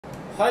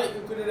はい、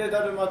ウクレレ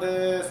だるま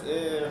です。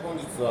本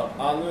日は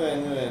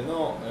aNueNue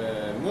の、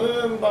ム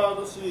ーンバー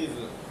ドシリー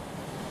ズ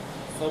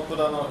ソプ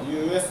ラノ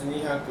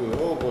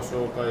US200 をご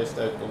紹介し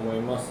たいと思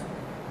います。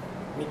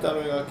見た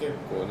目が結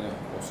構ね、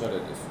おしゃれ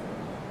ですよね。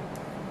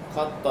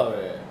カッタウ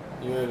ェ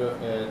イ、いわゆる、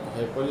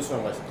ハイポジショ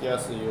ンが引きや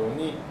すいよう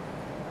に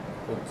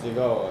こっち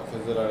側が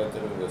削られ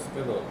てるんですけ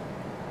ど、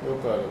よ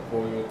くある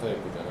こういうタイ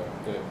プじゃな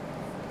くて、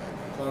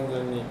完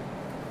全に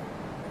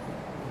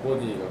ボ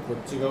ディがこ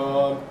っち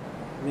側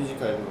短い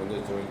部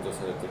分でジョイント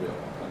されてるよう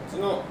な感じ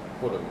の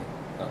フォルムに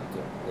なって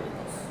おり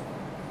ます。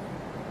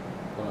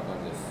こんな感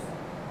じです。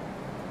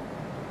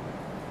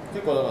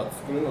結構だから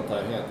作るの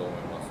大変やと思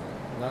います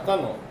ね。中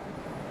の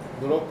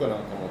ブロック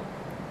なんかも、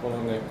こ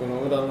のネック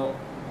の裏の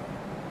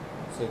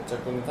接着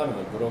のため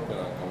のブロック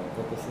なんかも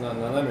特殊な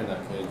斜め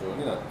な形状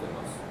になってい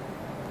ます。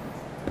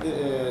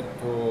で、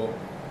こ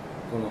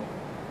の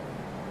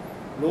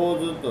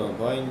ローズウッドの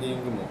バインディ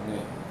ングも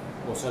ね、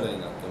おしゃれに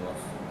なってま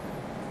す。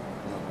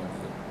こんな感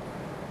じで。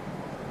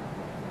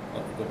あ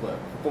とどこや、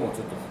ここも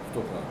ちょっと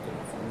太くなってるん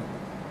ですよね。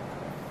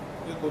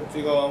で、こっち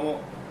側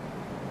も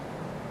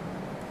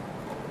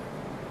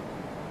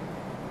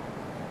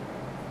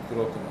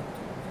黒くなっ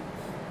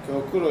てる。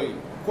今日黒い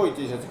濃い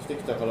T シャツ着て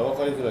きたから分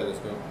かりづらいで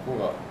すけど、ここ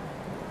が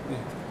ね、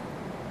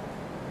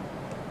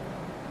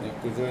ネ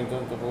ックジョイント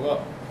のとこが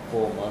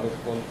こう丸っ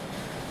こく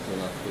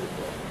なってる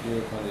と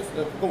いう感じです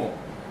ね。ここも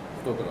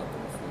太くなって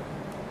ますね。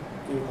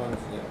という感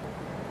じで、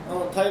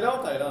平ら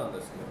は平らなん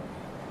ですけ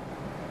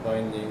ど、バ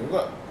インディング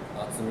が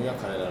厚みが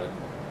変えられて、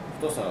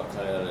太さが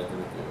変えられて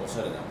るというおし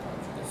ゃれな感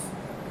じです。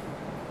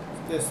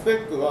で、ス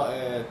ペックは、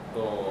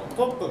ト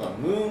ップが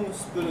ムーン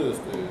スプルース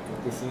という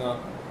特殊な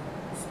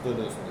スプ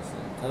ルースです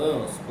ね。ただ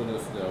のスプルー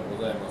スではご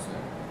ざいません。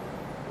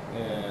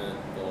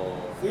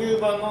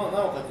冬場の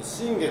なおかつ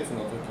新月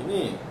の時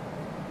に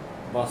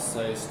伐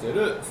採して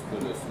るス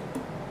プルース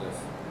で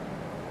す。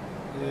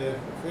で、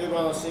冬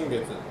場の新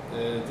月、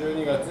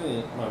12月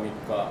に、3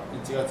日、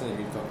1月に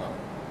3日間、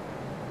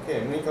計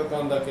6日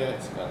間だけ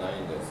しかない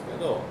んですけ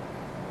ど、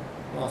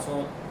そ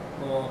の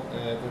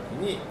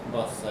時に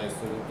伐採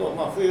すると、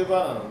冬場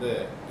なの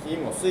で木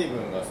も水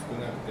分が少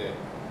なくて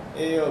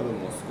栄養分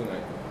も少な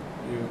い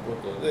というこ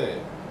とで、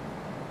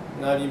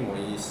なりも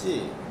いい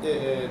し、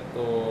で、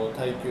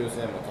耐久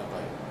性も高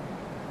い、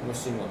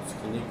虫もつ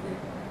きにくい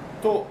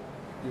と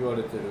言わ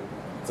れている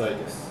材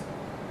です。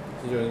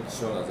非常に希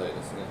少な材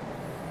ですね。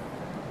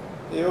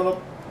で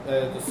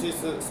スイ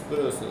ススプ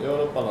ルース、ヨー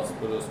ロッパのス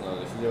プルースな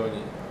ので非常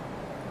に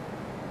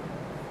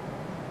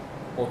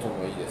音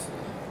もいいですね。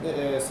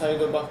で、サイ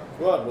ドバッ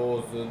クはロ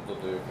ーズウッド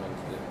という感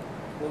じで、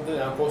本当に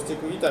アコースティ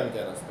ックギターみ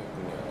たいなスペッ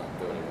クにはなっ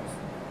ております。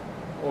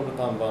オール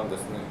単板で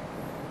すね。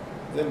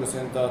全部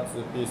センター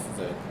2ピース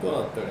材と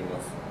なっており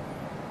ます。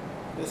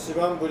で、指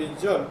板ブリッ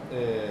ジは、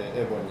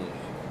エボニ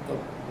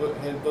ー、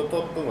ヘッド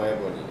トップもエ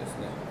ボニーです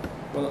ね。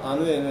この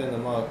aNueNueの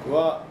マーク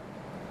は、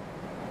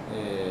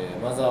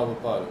マザー・オブ・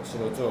パール、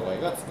白蝶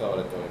貝が使わ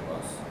れておりま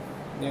す。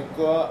ネッ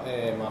クは、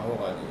マホ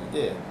ガニ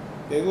ーで、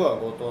ペグ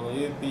は5灯の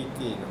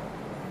UPT の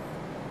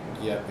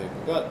ギアペ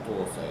グが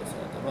搭載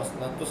されています。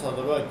ナットサ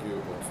ドルは牛骨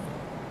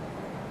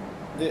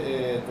と。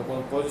で、こ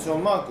のポジショ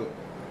ンマーク、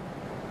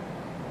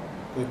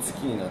これ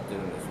月になってる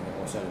んですね。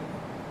おしゃれな。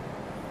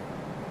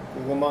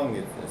ここ満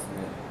月です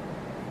ね。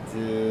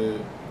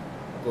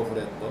15フ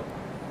レット。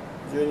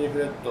12フ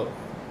レット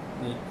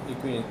に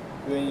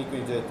上に行く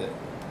につれて、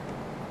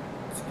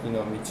月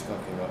の満ち欠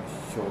けが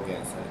表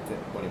現されて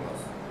おりま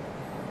す。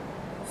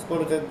スポ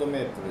ルテッドメ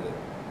ープルで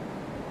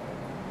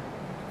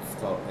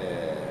使う、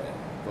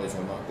ポジシ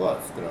ョンマーク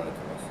は作られてい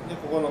ます。で、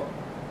ここの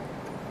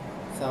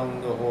サウン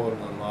ドホール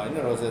の周り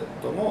のロゼッ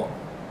トも、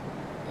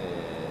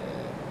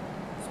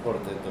スポル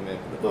テッドメー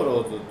プルと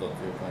ローズウッドと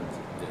いう感じ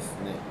です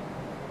ね。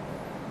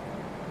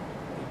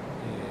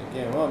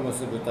弦は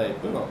結ぶタイ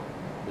プの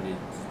ブリッジ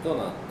と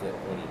なって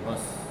おりま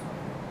す。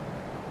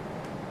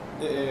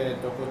で、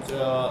こち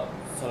ら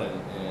さらに、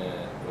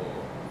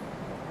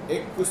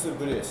X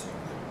ブレーシン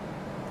グ。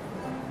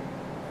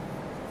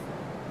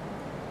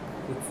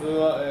普通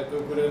は、ウ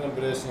クレレの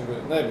ブレーシング、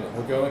内部の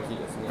補強のキー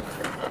ですね。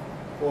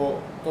こ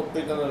う、トップ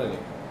板の裏に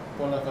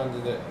こんな感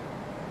じで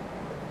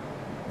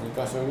2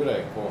箇所ぐら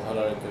いこう貼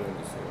られてるん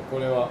ですけど、こ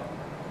れは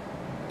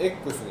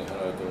X に貼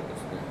られてるんで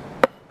すね。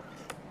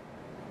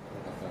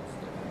こんな感じ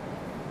で。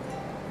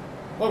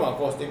これはア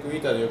コースティックギ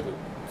ターでよく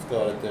使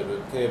われてい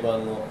る定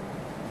番の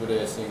ブ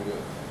レーシング、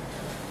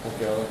補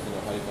強の木の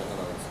貼り方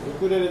なんですけど、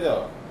ウクレレで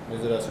は珍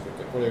しく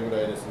てこれぐ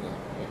らいですね。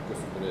X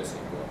ブレーシ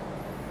ングは。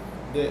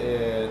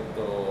で、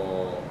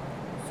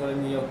それ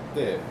によっ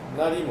て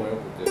鳴りも良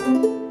くて、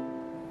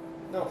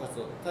なおか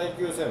つ耐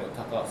久性も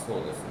高そ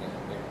うですね。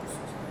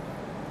X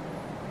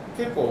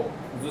結構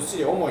ずっし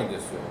り重いんで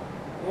すよ。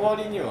の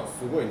割には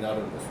すごい鳴る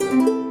んですよ。で、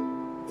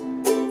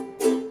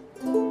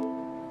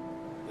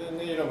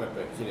音色もやっぱ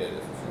り綺麗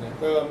ですしね。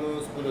これがムー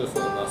ンスプルース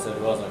のなせ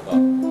る技か。っ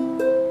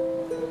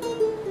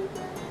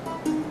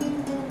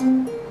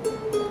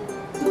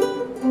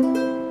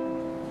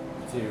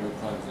ていう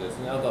感じです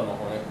ね。あとは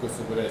この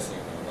X ブレーシン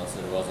グのなせ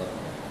る技な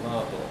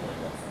のかなと思い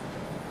ます。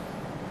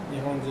日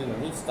本人の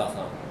満田さんか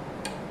な、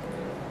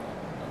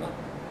こ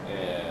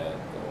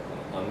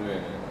のaNueNueの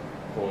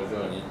工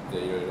場に行って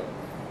いろいろ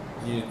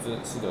技術指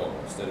導を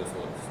してるそ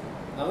うです。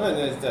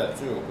aNueNue自体は中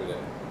国で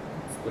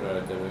作られ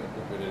てるウ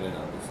クレレ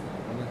なんですけど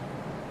もね、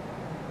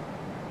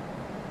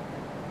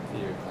って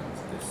いう感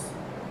じです。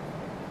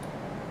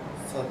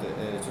さて、ち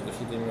ょっと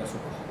弾いてみましょ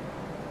うか。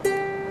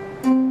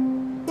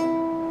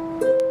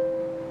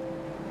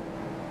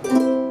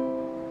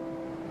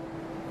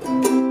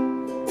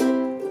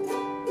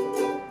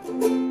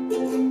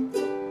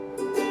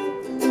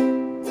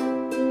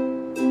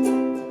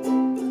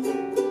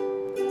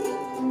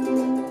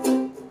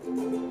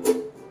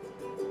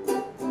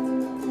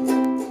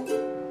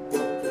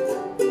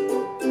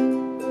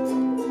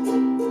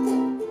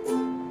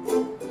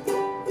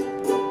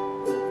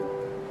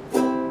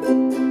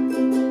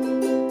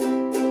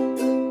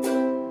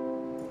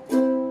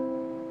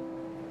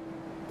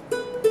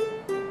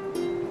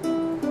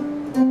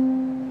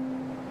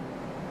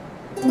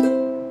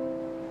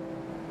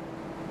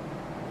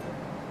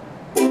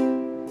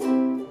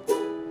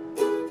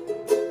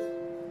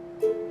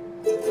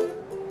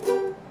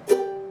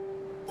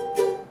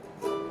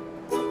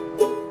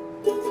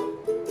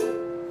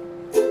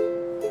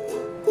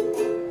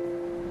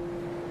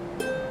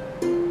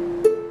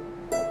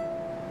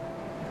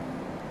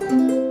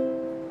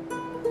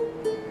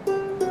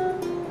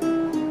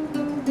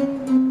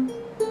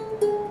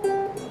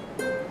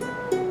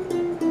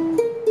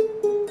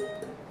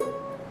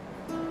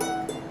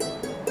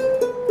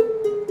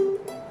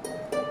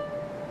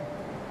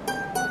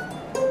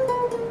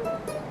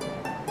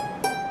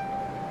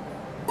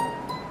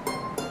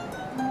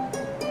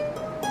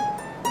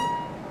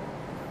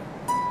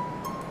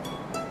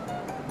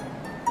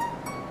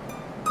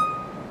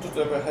ち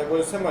ょっとやっぱりこ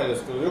れ狭いで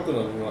すけどよく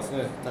伸びます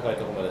ね、高い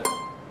ところま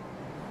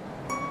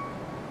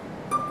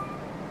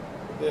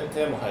で。で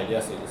手も入り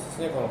やすいですし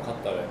ね、このカッ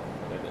ターでこ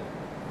れで。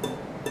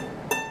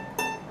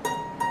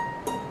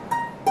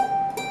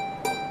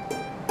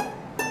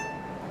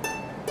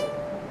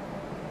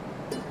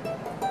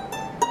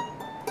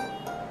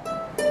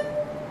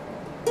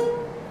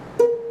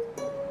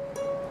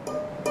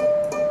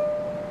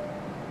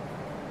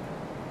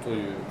と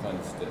いう感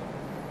じで。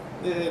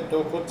で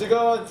こっち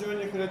側は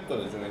12フレット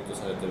でジョイント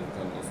されてる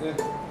感じです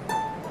ね。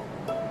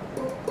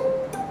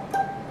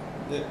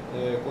で、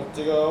こっ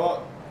ち側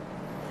は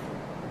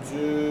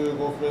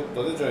15フレッ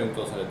トでジョイン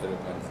トされてる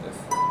感じで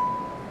す。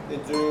で、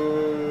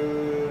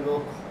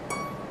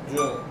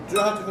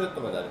18フレット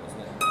まであります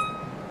ね。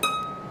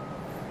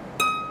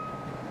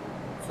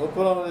ソ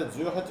プラノで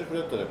18フ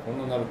レットでこん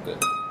なになるって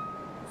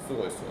す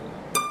ごいですよね。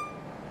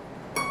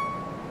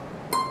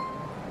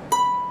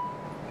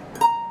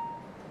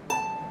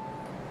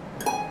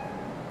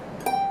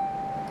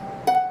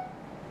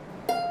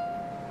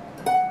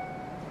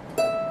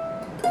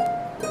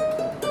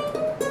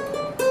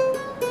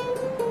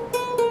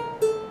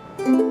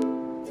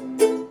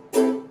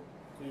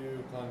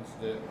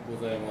でご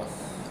ざいます。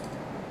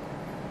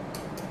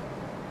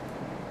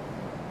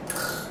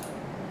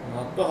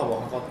ナット幅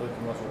を測っておき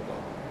ましょうか。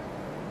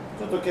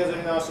ちょっと削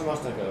り直しま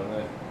したけど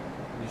ね、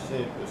リシ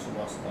ェイプし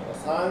ましたが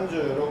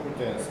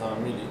 36.3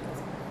 ミリ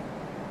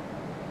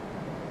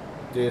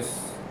で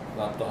す。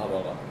ナット幅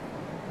が。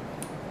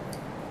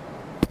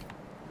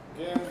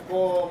原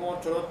稿も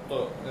ちょろっと、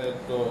オ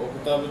ク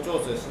ターブ調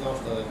整し直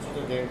したのでちょ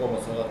っと原稿も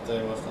下がっちゃ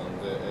いましたの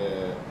で、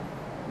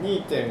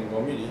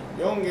2.5 ミリ、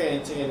4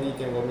弦1弦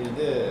 2.5 ミリ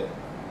で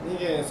2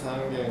弦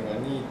3弦が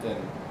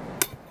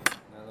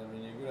 2.7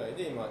 ミリぐらい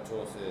で今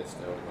調整し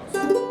ております。オ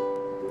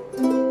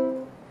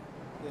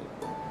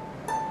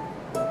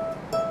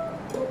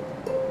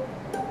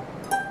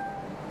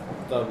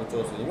クターブ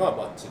調整今は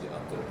バッチリ合っ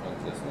てる感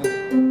じですね。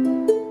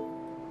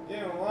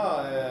弦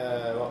は、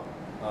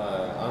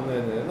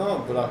aNueNueの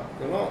ブラッ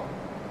クの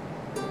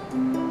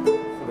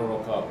フロロ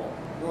カーボ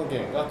ンの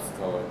弦が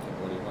使われて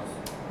おります。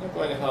で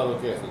これにハード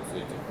ケースつ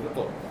いてくる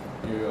と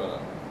いうようなウ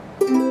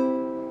ク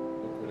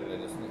レレ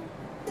ですね。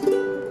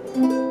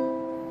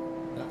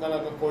なかな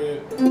かこうい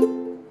う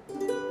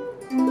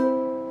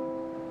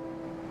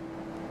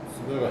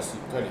粒がしっ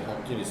かりは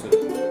っきりする、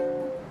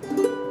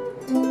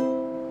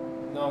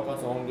なおか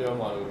つ音量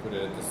もあるウクレ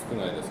レって少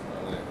ないですか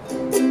らね。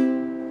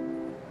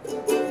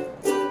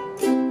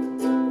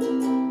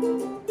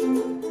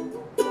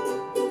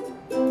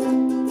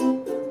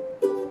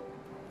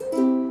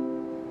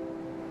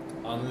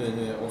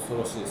aNueNue恐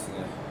ろしいですね、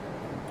本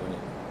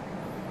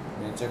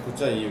当にめちゃく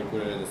ちゃいいウク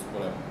レレです。こ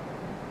れ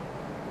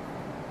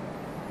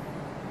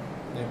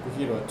ネック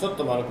ヒーローちょっ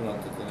と丸くなっ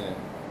ててね、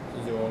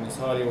非常に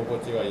触り心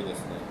地がいいで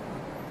すね。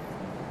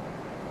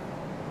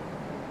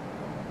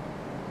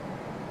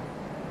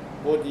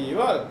ボディ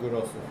はグ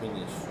ロスフィ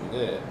ニッシュ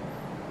で、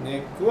ネ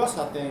ックは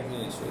サテンフィ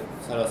ニッシュ、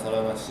サラサ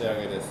ラな仕上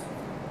げです。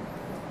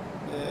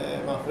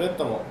で、フレッ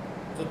トも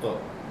ちょっとフ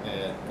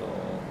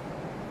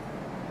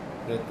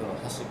レットの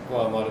端っこ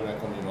は丸め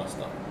込みまし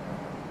た。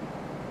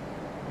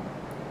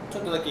ちょ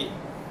っとだけ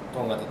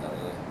とんがってたんで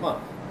ね、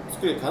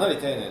作りかなり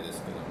丁寧で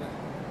すけどね、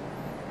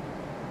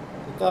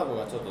オクターブ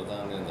がちょっと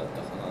残念だっ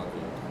たかなと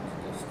いう感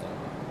じでしたが、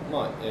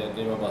まあ、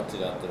今バッチ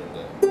リ合ってるん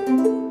で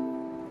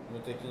無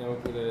敵のウ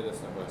クレレで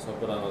すね。これソ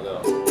プラノで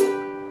は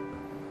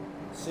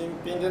新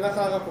品でな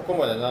かなかここ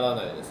までなら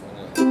ないですよ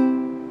ね。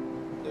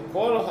で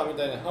コアロハみ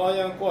たいにハワ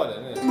イアンコアで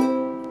ね、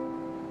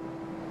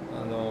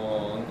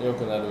良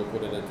くなるウク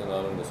レレっての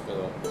あるんですけど、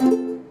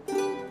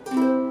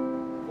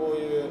こう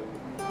いう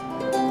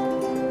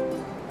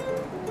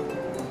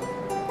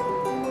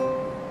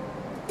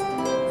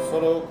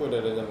ソロウク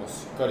レレでも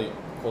しっかり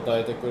応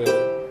えてくれる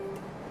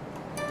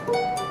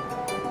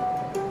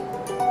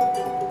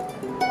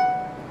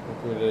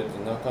ウクレレって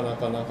なかな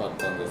かなかっ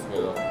たんですけ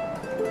ど、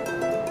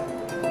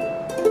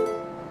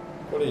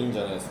これいいんじ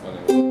ゃないですかね。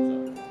めちゃく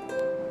ちゃ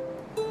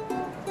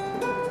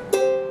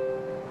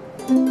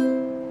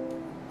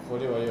こ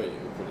れは良いウク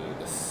レレ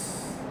で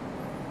す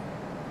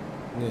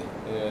ね。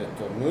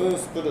ムーン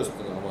スプルースっ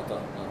ていうのがまた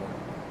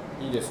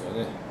いいですよ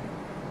ね。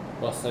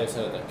伐採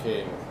された経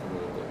緯も含め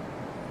ると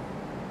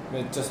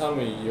めっちゃ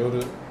寒い夜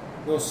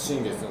の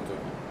新月の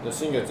時、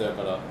新月や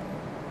から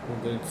本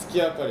当に月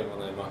明かりも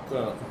ない真っ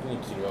暗な時に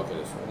着るわけ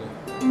ですよね。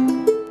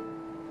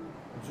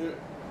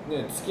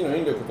月の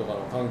引力とかの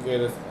関係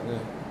ですかね。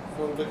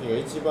その時が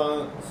一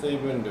番水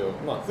分量、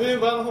まあ冬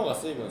場の方が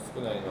水分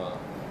少ないのは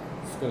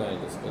少ない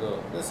んですけど、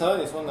でさら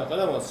にその中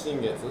でも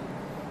新月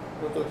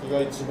の時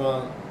が一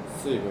番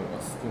水分が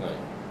少ない、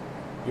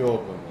養分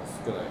が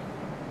少ない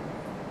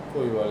と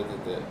言われて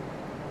て、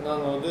な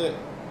ので、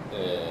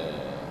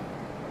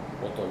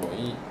音も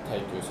いい、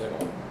耐久性も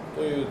ある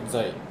という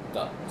材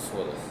だ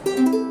そうです。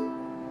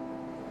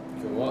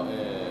今日は、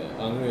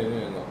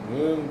aNueNueのム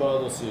ーンバー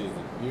ドシリーズ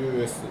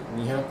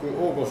US200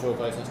 をご紹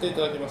介させてい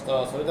ただきまし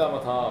た。それではま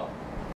た。